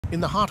In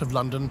the heart of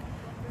London,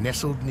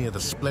 nestled near the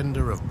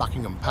splendour of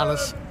Buckingham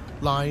Palace,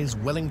 lies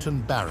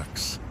Wellington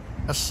Barracks,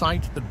 a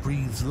site that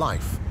breathes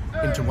life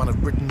into one of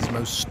Britain's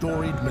most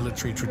storied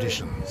military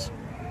traditions.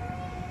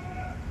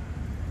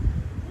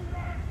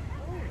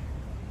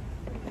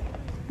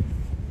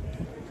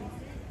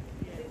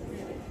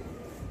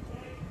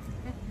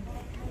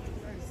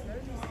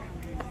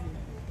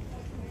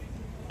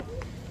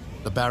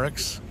 The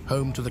barracks,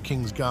 home to the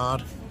King's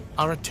Guard,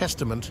 are a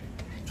testament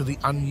to the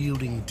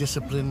unyielding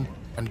discipline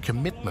and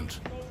commitment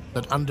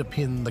that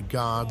underpin the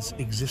Guard's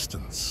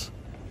existence.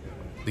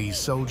 These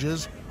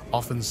soldiers,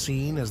 often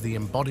seen as the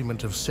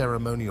embodiment of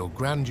ceremonial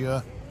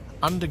grandeur,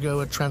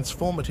 undergo a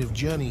transformative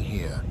journey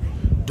here,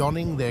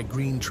 donning their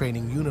green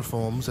training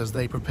uniforms as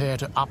they prepare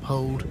to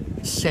uphold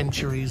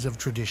centuries of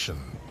tradition.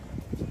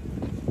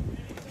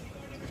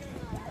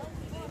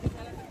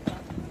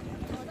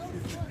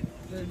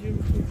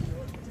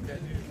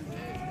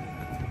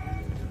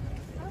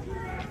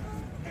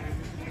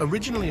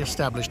 Originally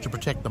established to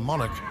protect the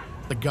monarch,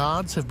 the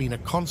Guards have been a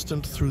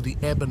constant through the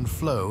ebb and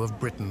flow of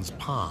Britain's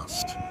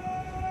past.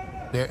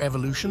 Their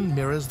evolution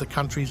mirrors the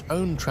country's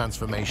own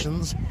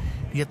transformations,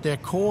 yet their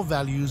core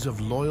values of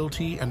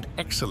loyalty and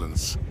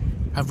excellence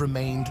have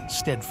remained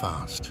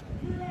steadfast.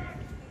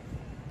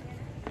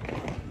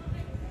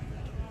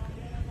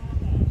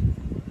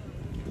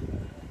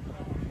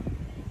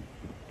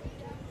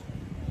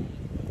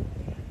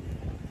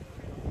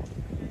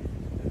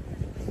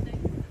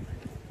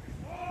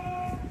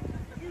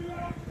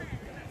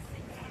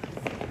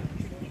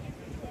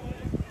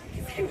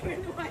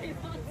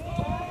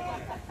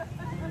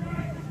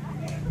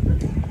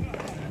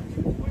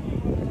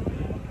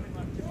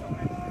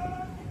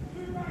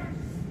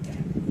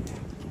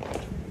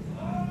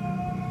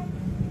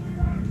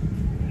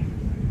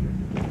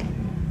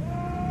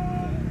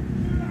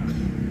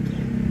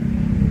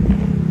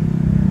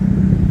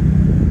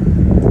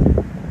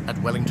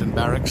 Wellington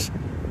Barracks,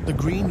 the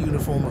green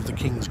uniform of the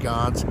King's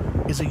Guards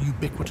is a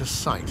ubiquitous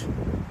sight.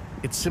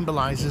 It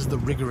symbolizes the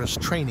rigorous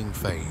training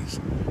phase,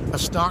 a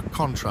stark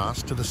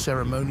contrast to the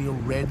ceremonial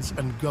reds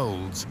and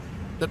golds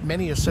that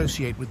many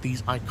associate with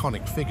these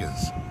iconic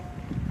figures.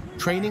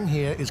 Training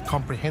here is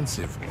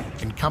comprehensive,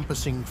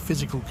 encompassing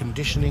physical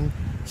conditioning,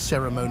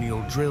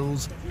 ceremonial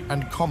drills,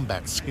 and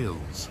combat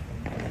skills.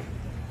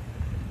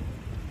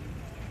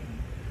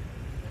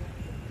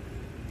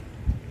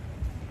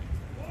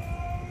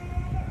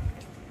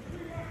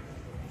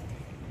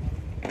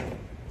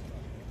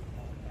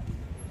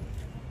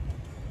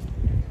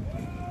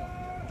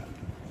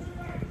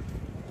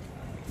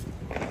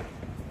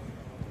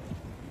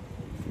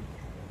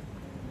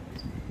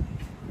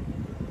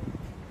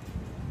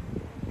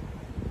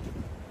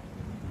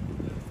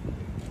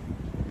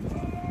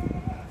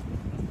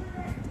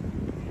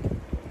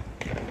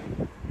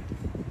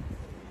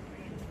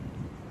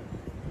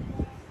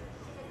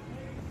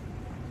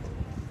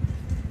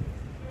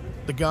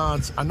 The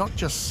Guards are not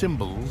just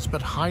symbols,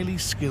 but highly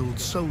skilled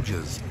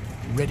soldiers,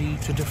 ready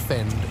to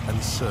defend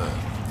and serve.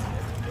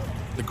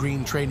 The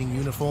green training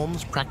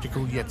uniforms,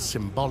 practical yet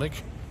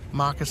symbolic,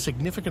 mark a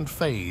significant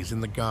phase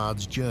in the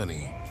Guards'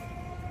 journey.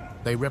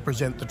 They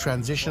represent the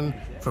transition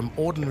from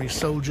ordinary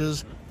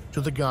soldiers to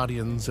the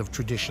guardians of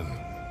tradition.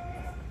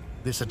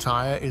 This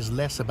attire is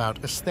less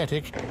about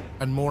aesthetic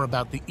and more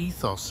about the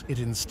ethos it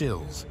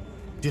instills: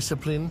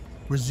 discipline,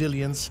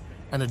 resilience,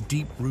 and a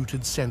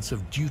deep-rooted sense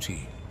of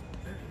duty.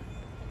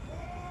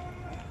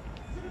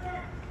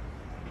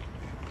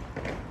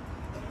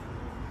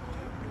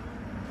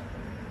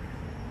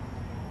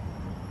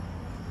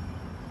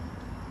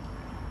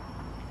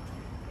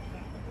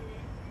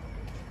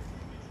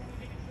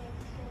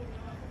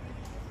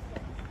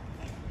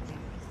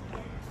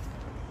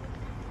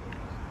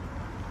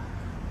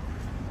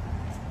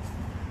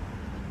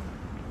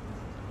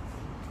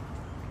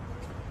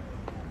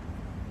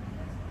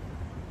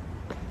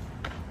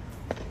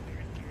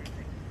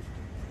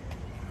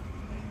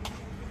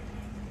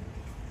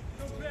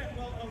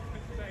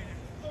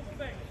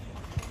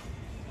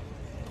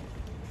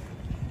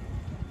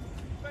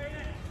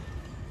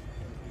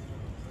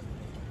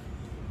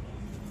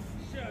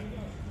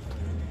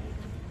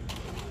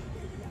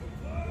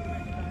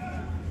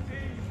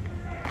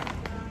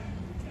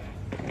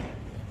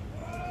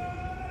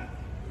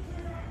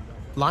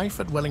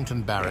 Life at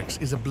Wellington Barracks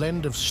is a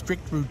blend of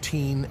strict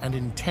routine and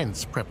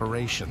intense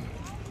preparation.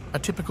 A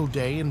typical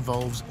day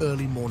involves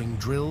early morning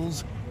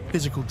drills,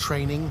 physical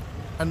training,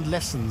 and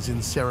lessons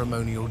in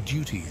ceremonial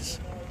duties.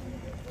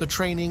 The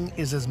training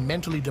is as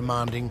mentally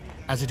demanding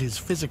as it is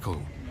physical,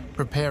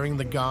 preparing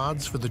the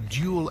Guards for the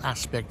dual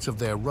aspects of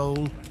their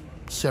role: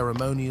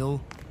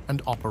 ceremonial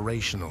and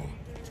operational.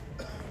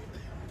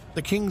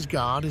 The King's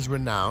Guard is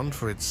renowned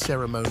for its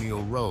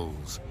ceremonial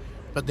roles,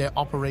 but their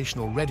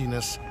operational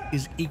readiness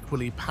is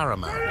equally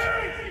paramount.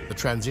 The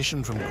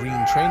transition from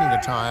green training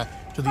attire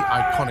to the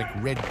iconic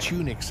red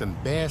tunics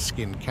and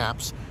bearskin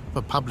caps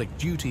for public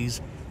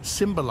duties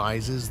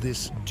symbolizes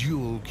this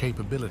dual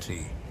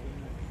capability.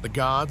 The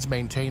Guards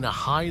maintain a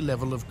high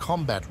level of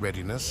combat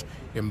readiness,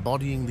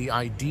 embodying the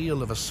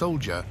ideal of a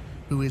soldier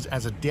who is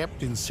as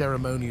adept in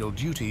ceremonial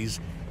duties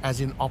as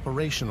in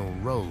operational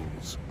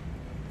roles.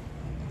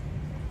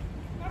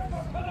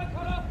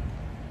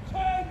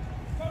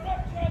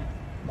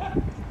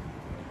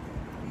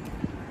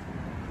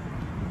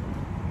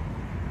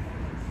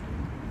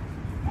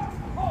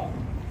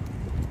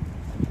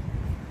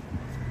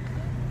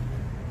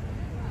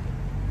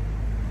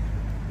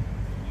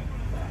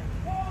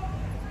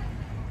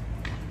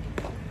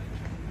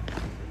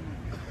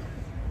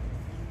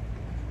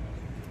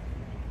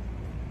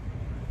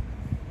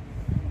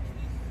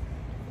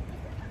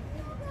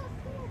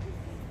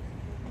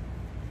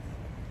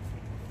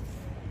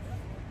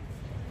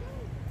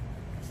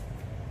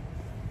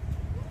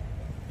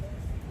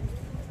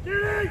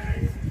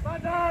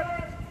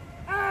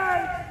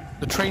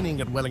 The training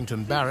at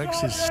Wellington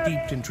Barracks is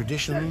steeped in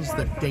traditions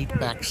that date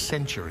back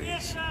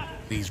centuries.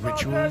 These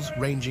rituals,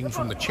 ranging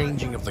from the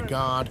changing of the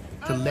guard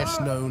to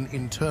less-known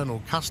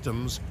internal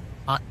customs,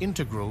 are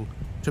integral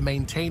to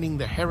maintaining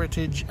the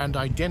heritage and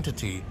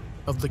identity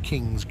of the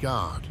King's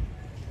Guard.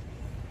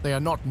 They are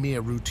not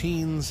mere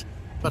routines,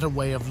 but a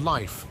way of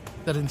life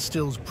that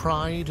instills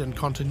pride and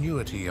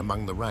continuity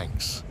among the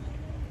ranks.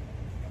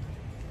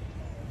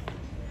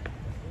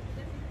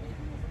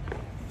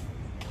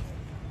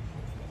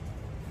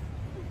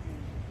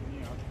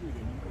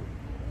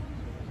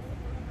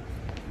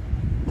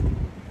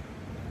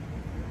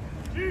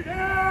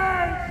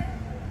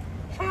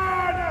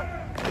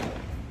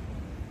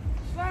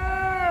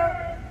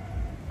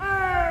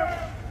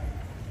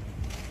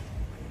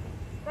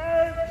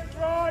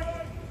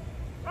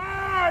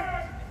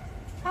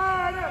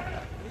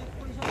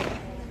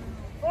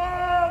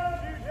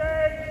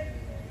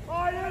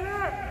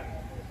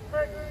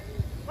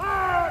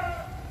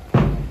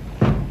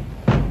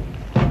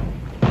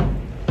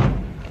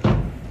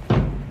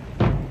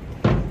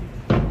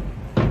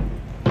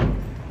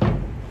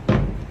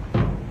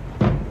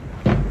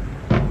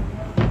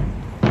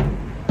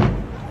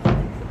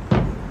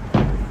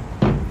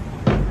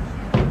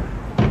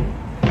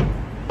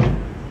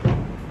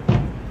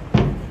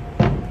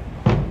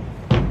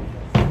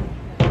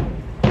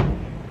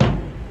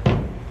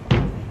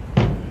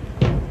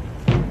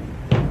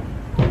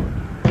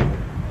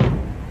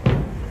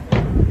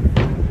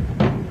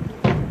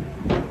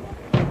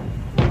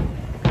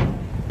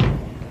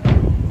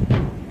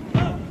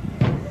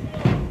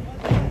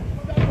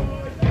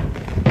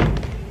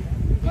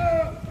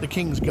 The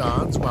King's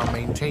Guards, while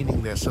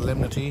maintaining their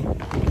solemnity,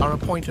 are a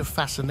point of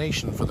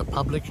fascination for the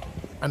public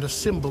and a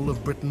symbol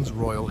of Britain's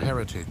royal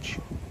heritage.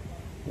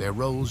 Their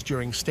roles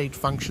during state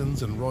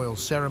functions and royal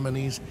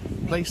ceremonies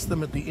place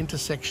them at the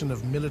intersection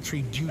of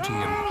military duty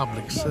and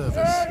public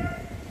service.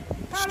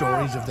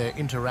 Stories of their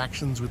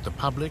interactions with the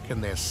public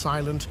and their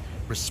silent,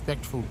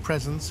 respectful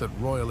presence at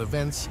royal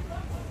events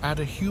add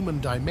a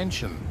human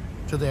dimension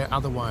to their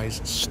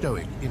otherwise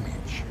stoic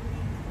image.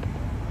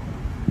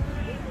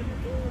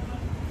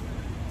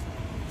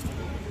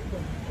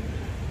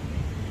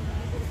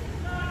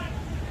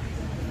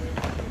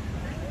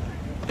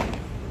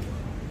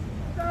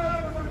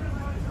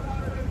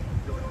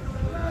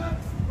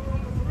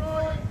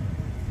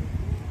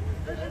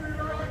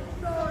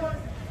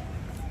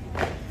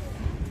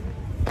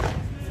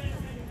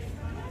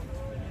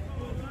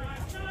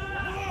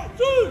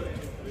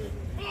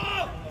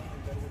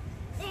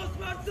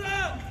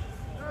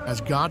 As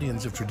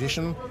guardians of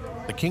tradition,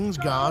 the King's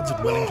Guards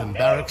at Wellington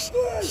Barracks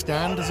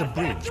stand as a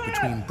bridge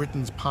between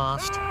Britain's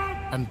past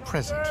and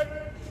present.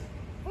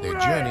 Their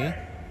journey,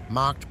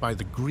 marked by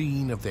the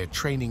green of their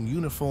training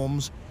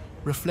uniforms,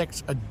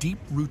 reflects a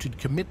deep-rooted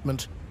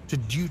commitment to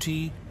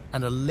duty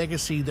and a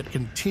legacy that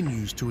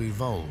continues to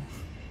evolve.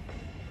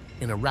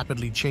 In a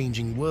rapidly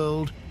changing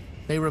world,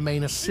 they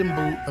remain a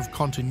symbol of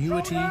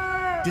continuity,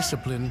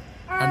 discipline,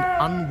 and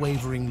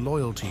unwavering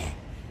loyalty,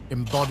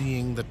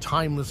 embodying the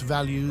timeless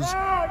values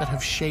that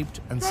have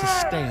shaped and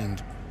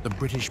sustained the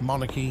British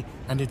monarchy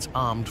and its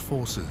armed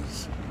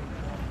forces.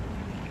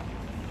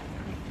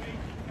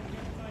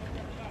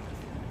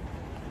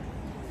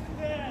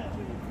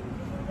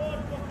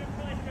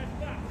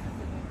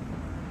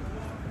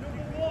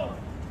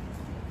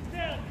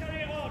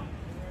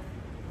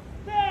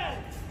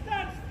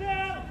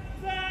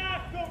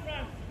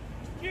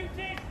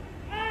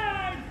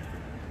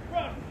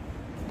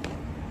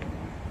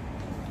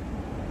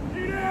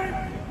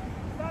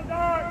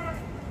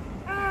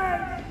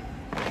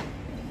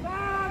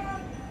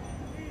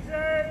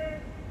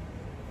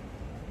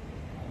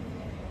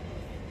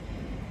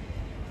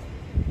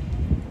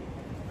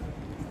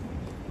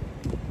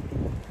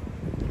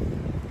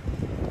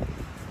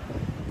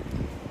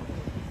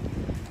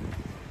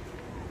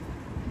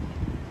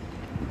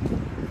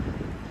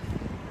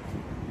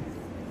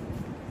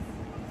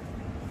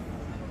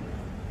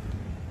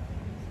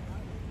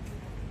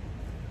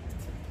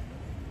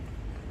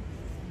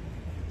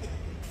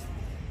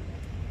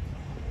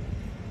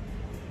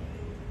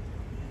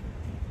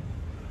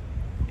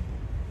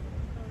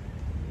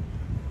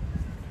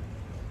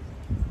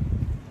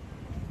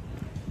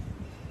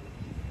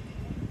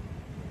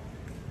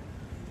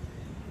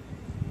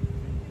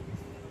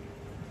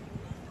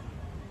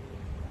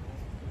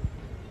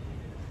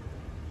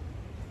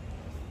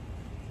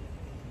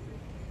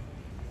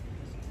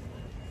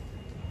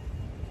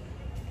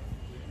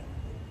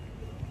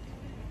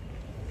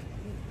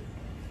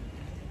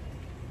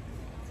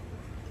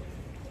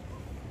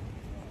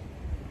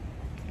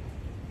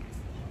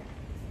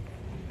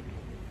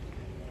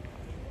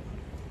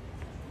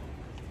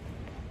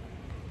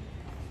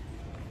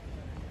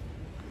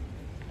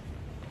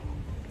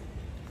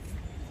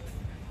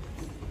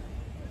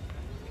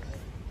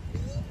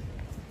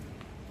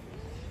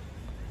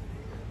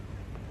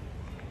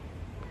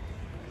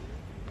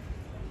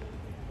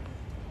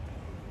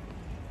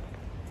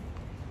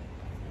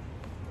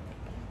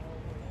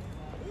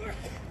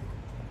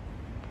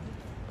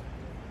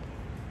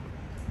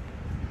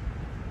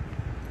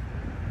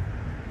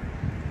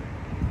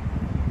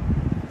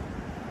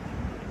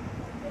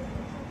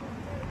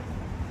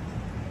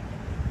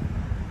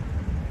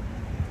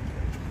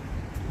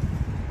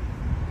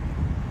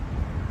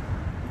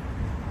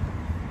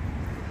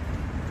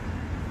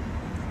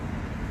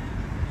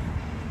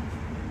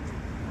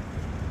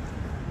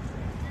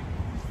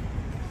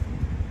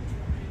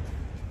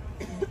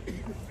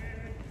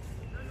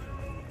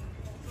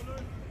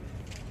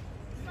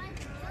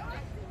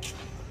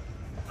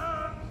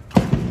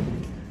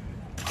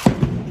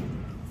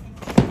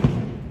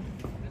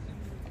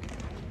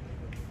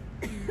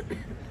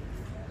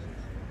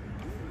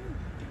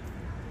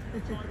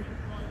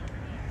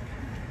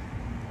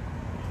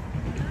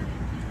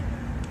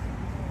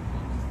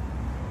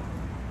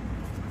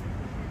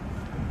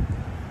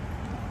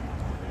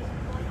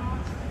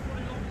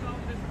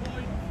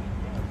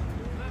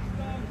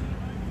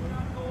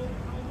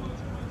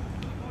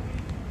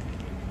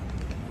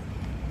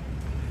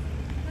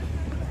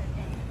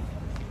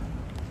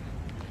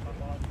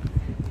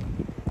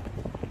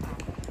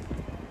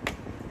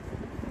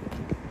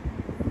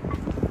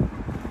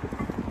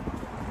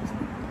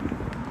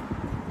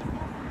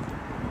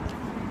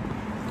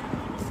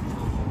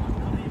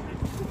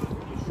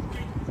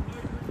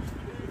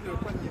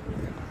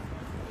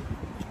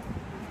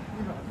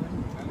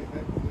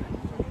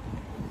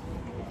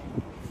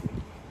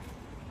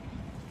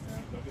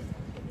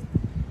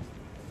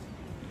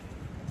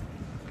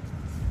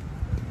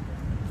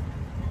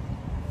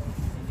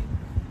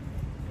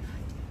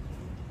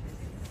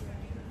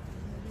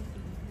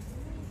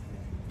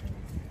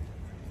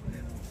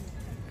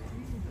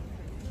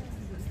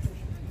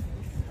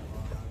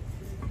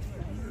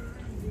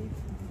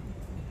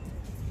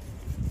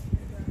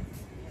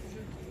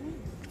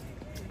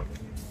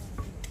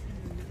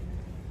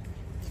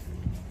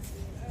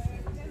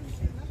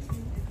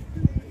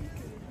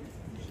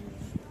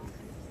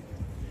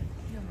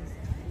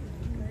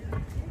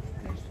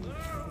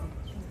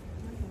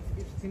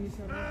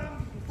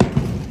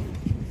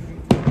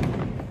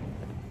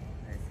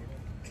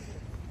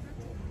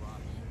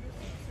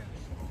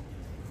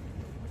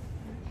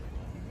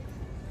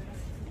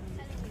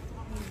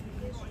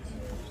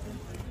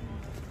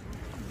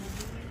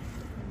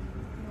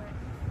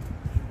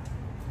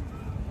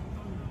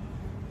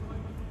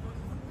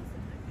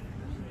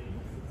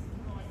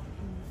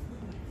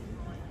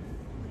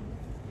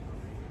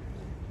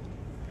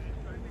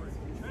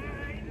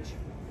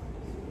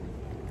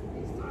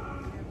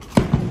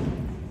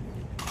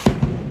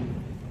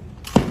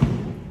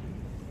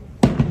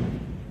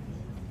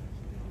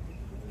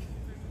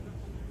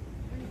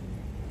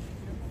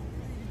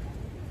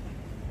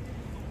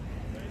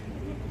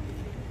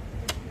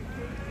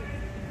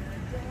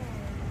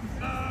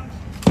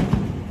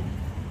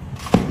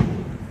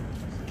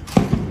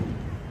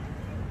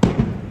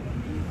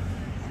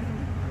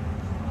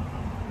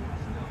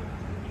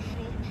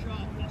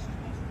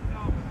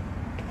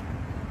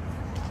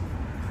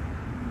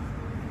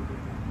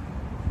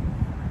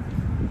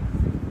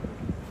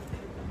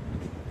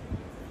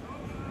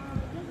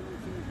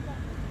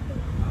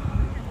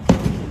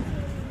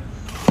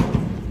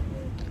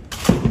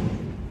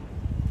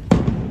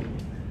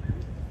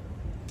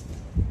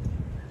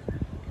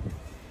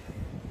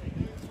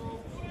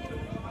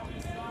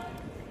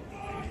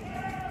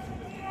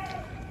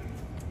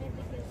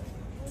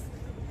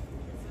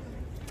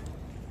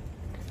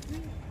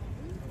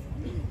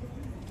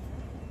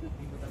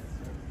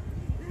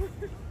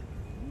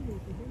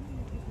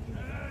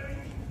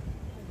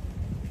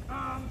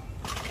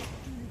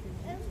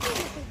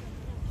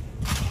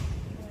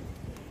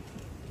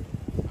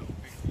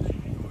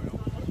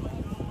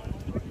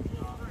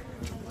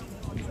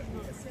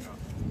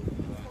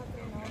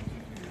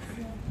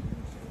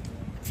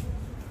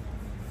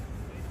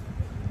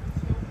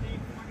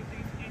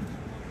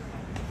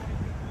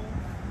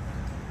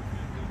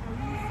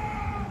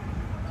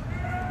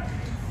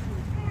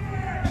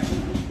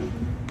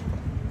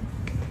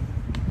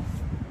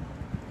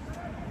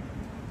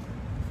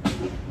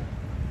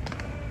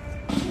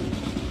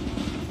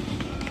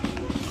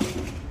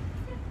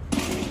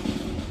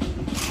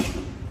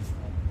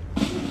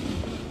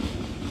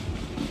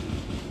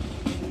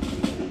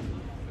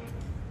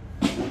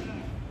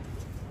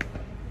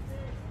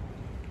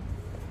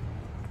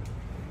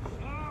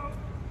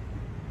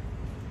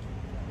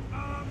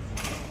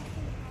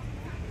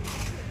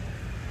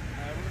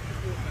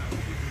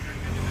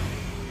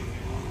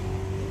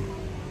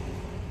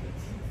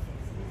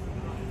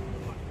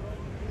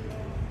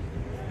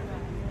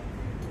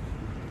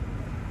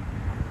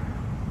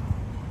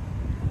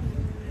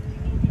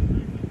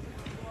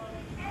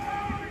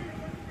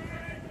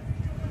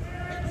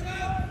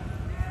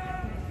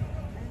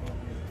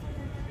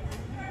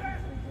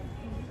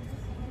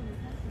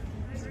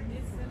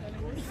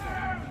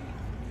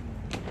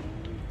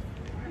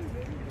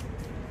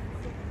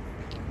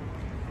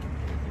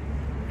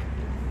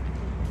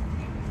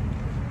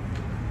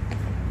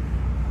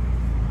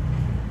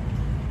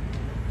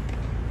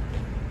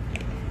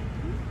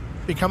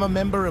 Become a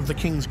member of the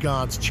King's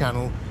Guards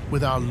channel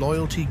with our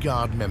Loyalty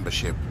Guard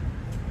membership.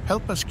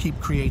 Help us keep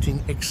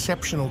creating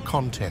exceptional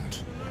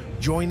content.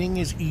 Joining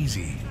is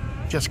easy.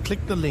 Just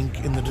click the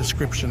link in the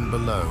description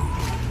below.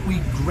 We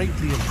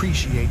greatly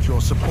appreciate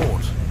your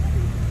support.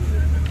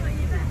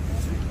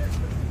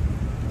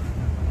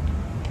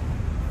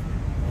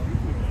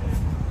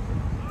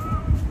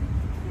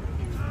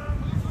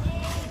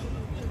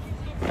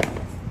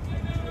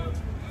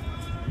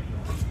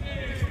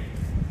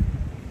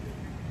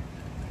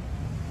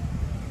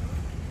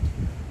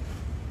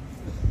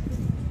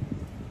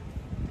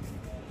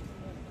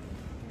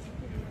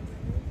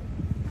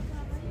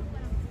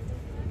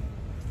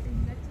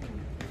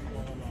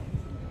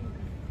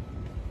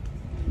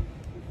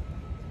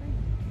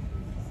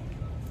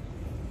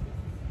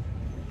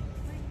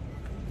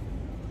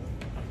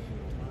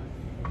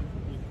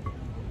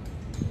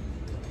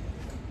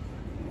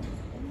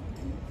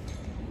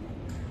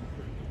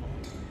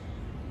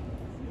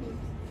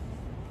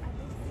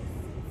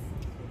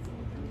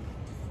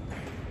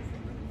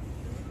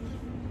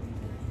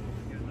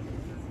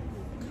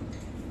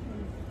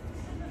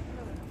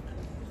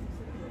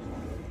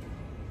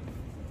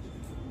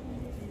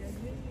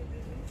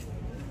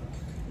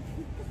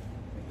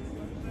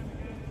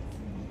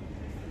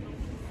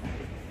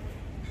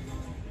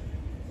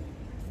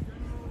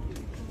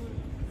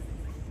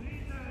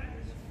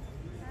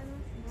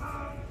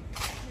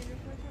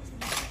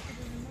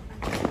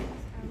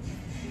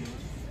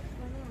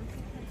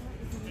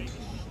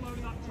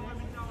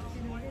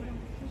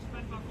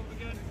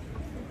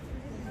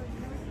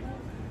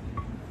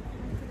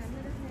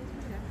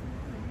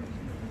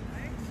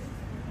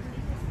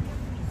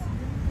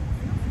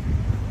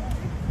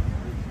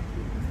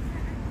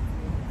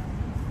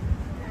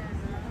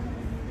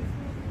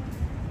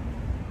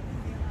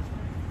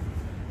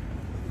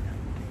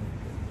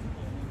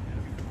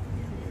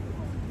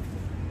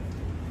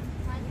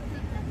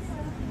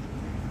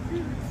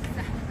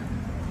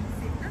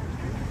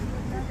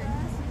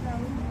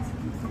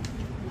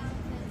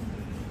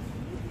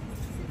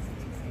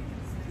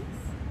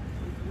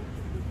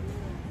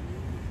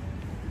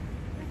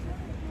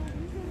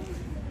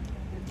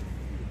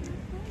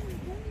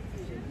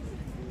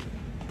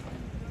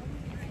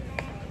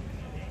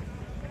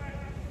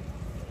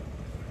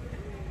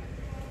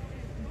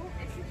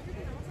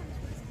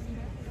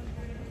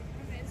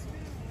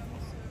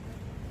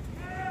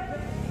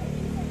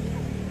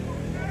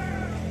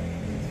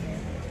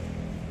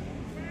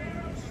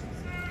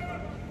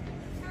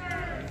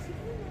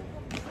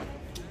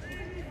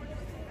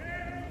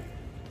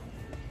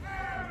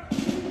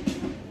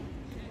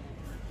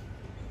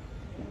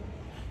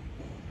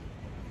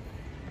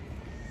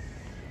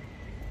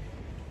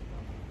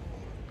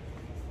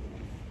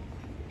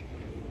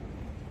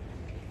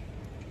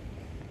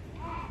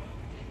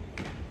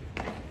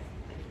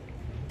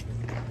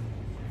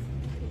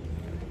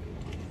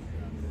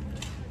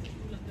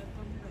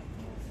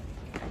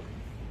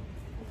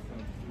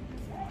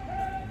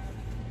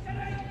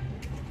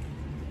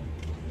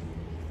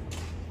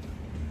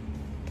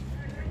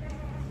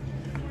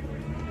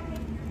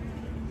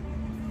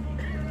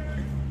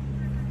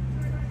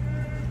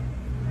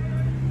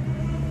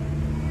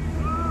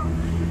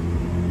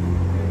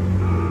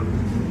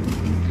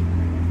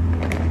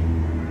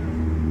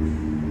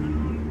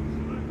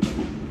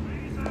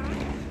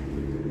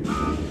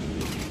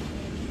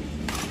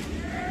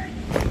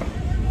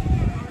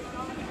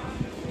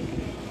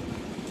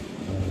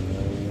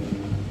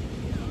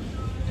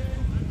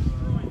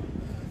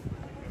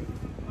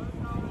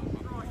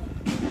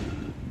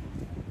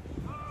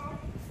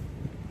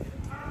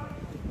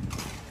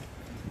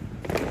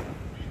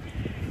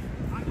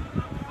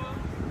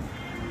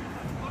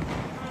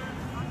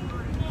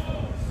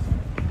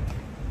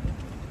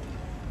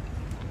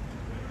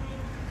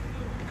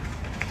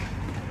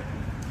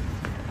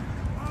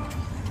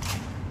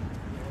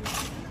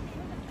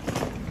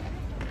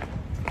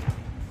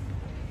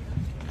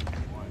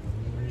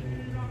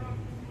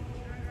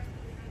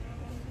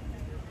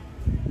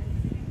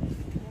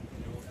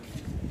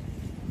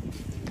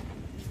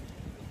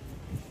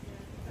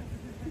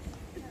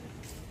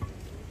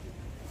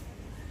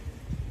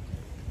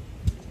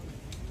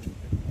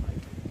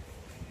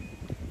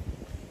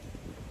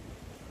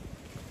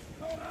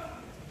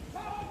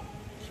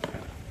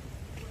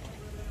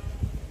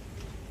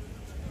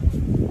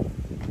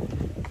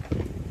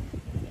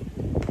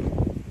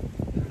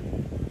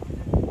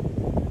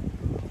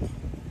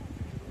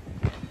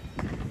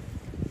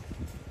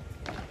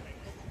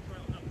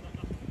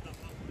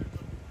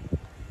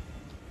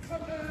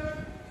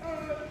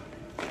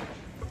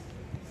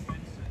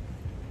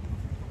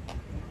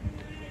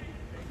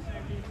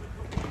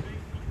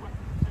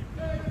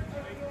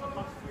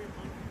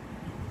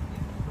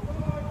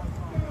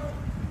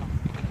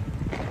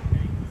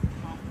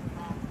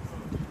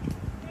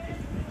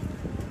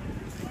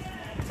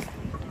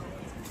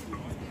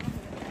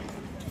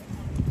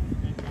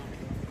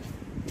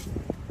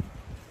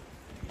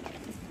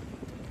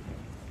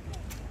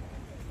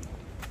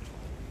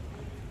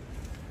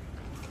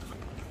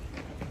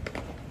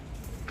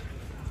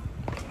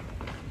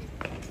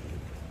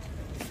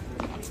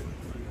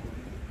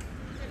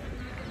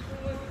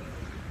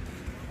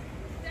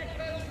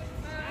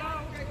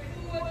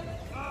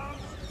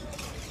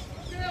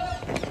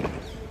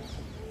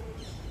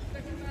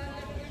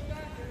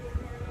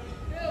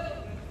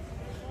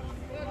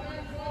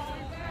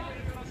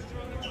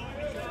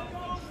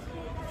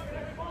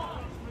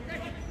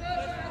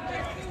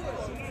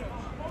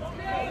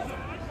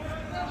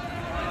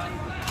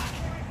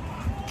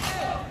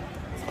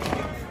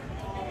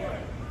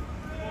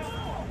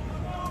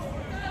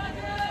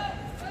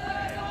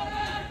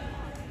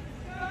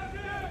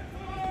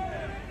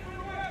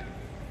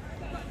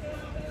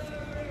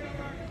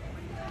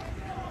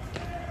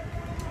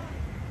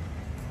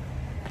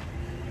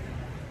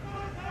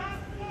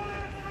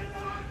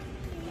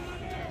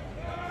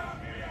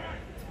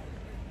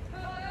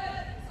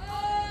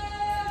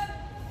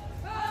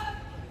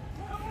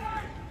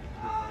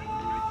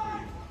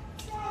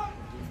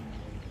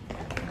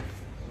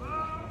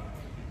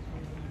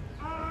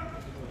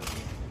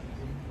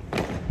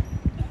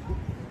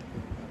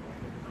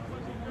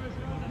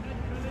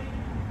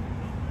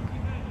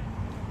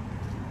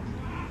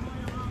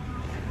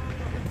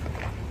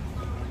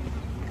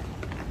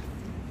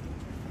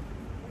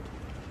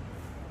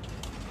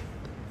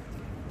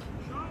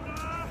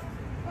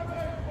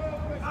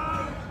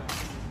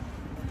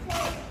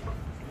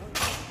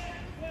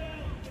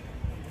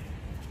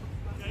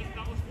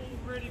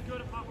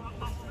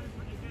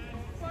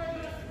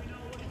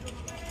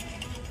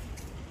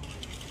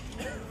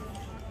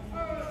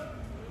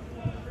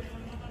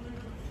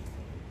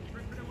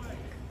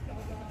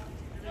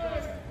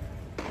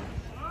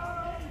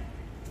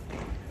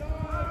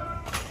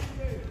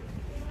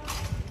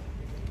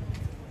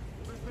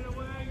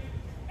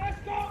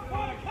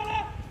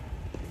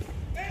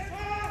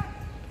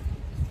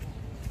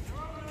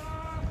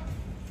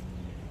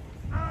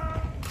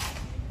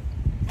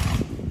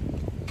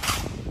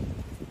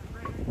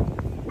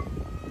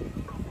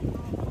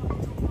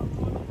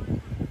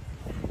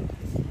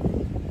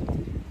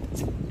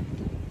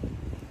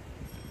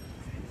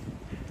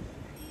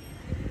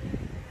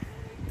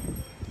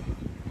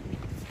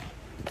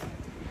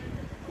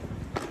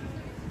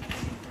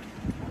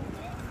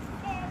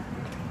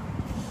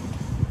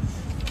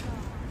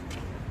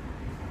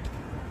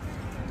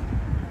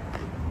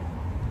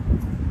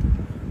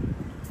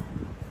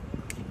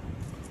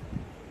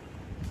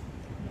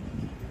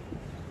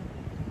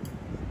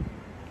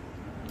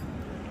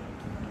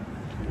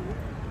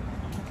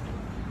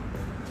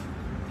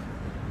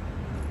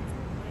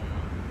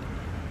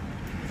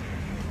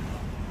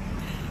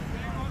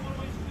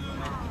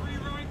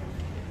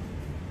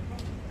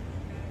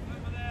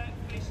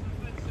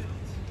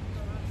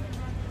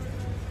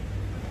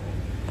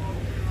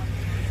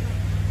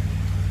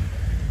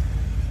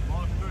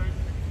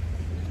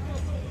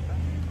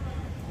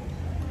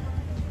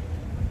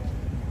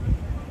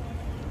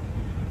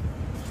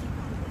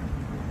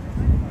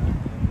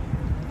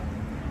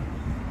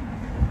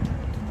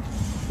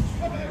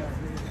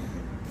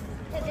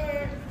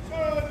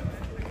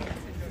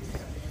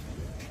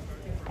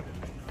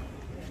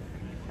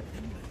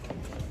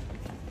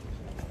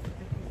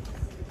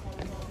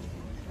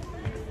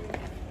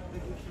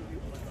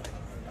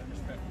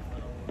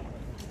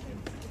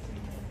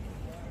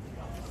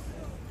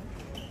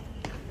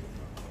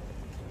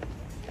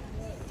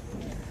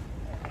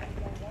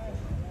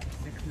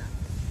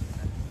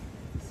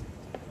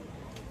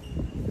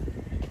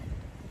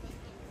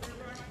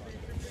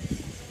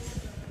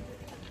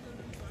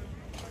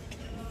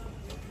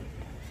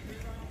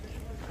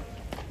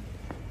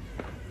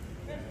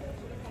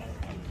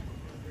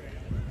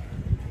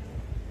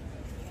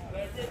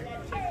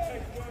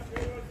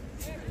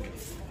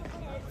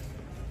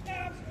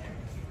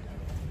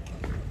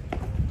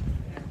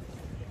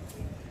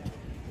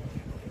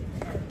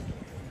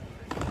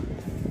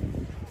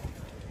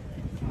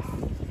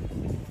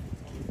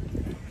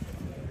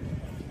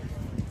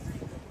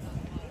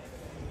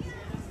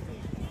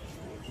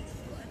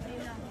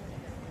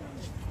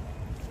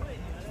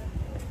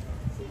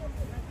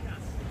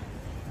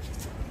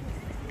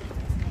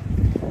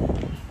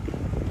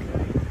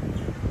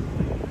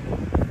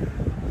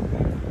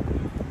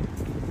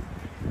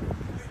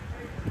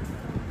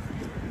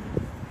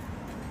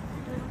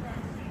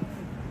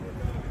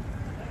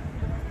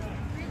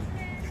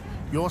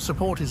 Your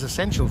support is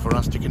essential for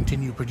us to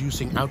continue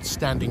producing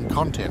outstanding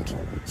content.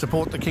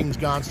 Support the King's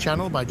Guards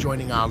channel by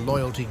joining our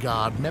Loyalty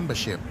Guard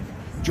membership.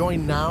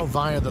 Join now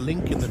via the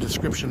link in the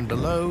description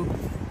below.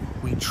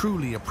 We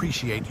truly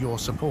appreciate your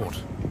support.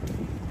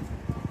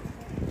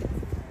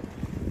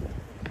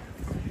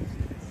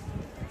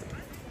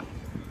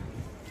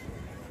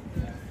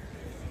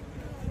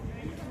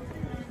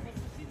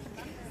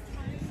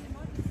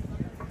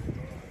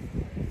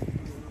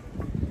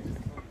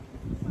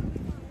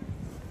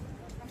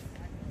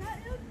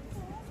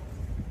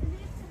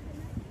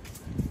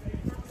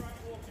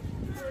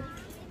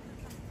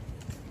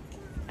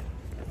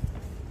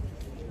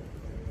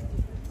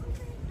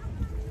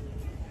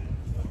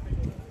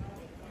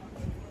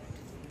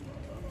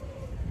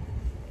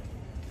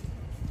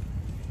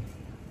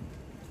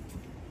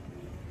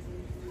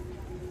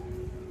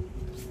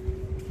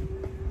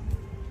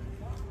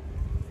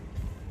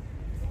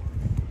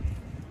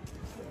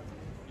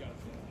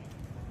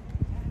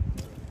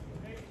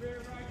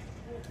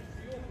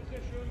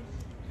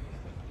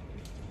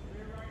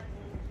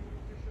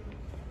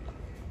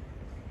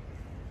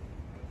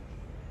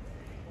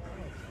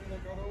 They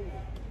got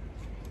over.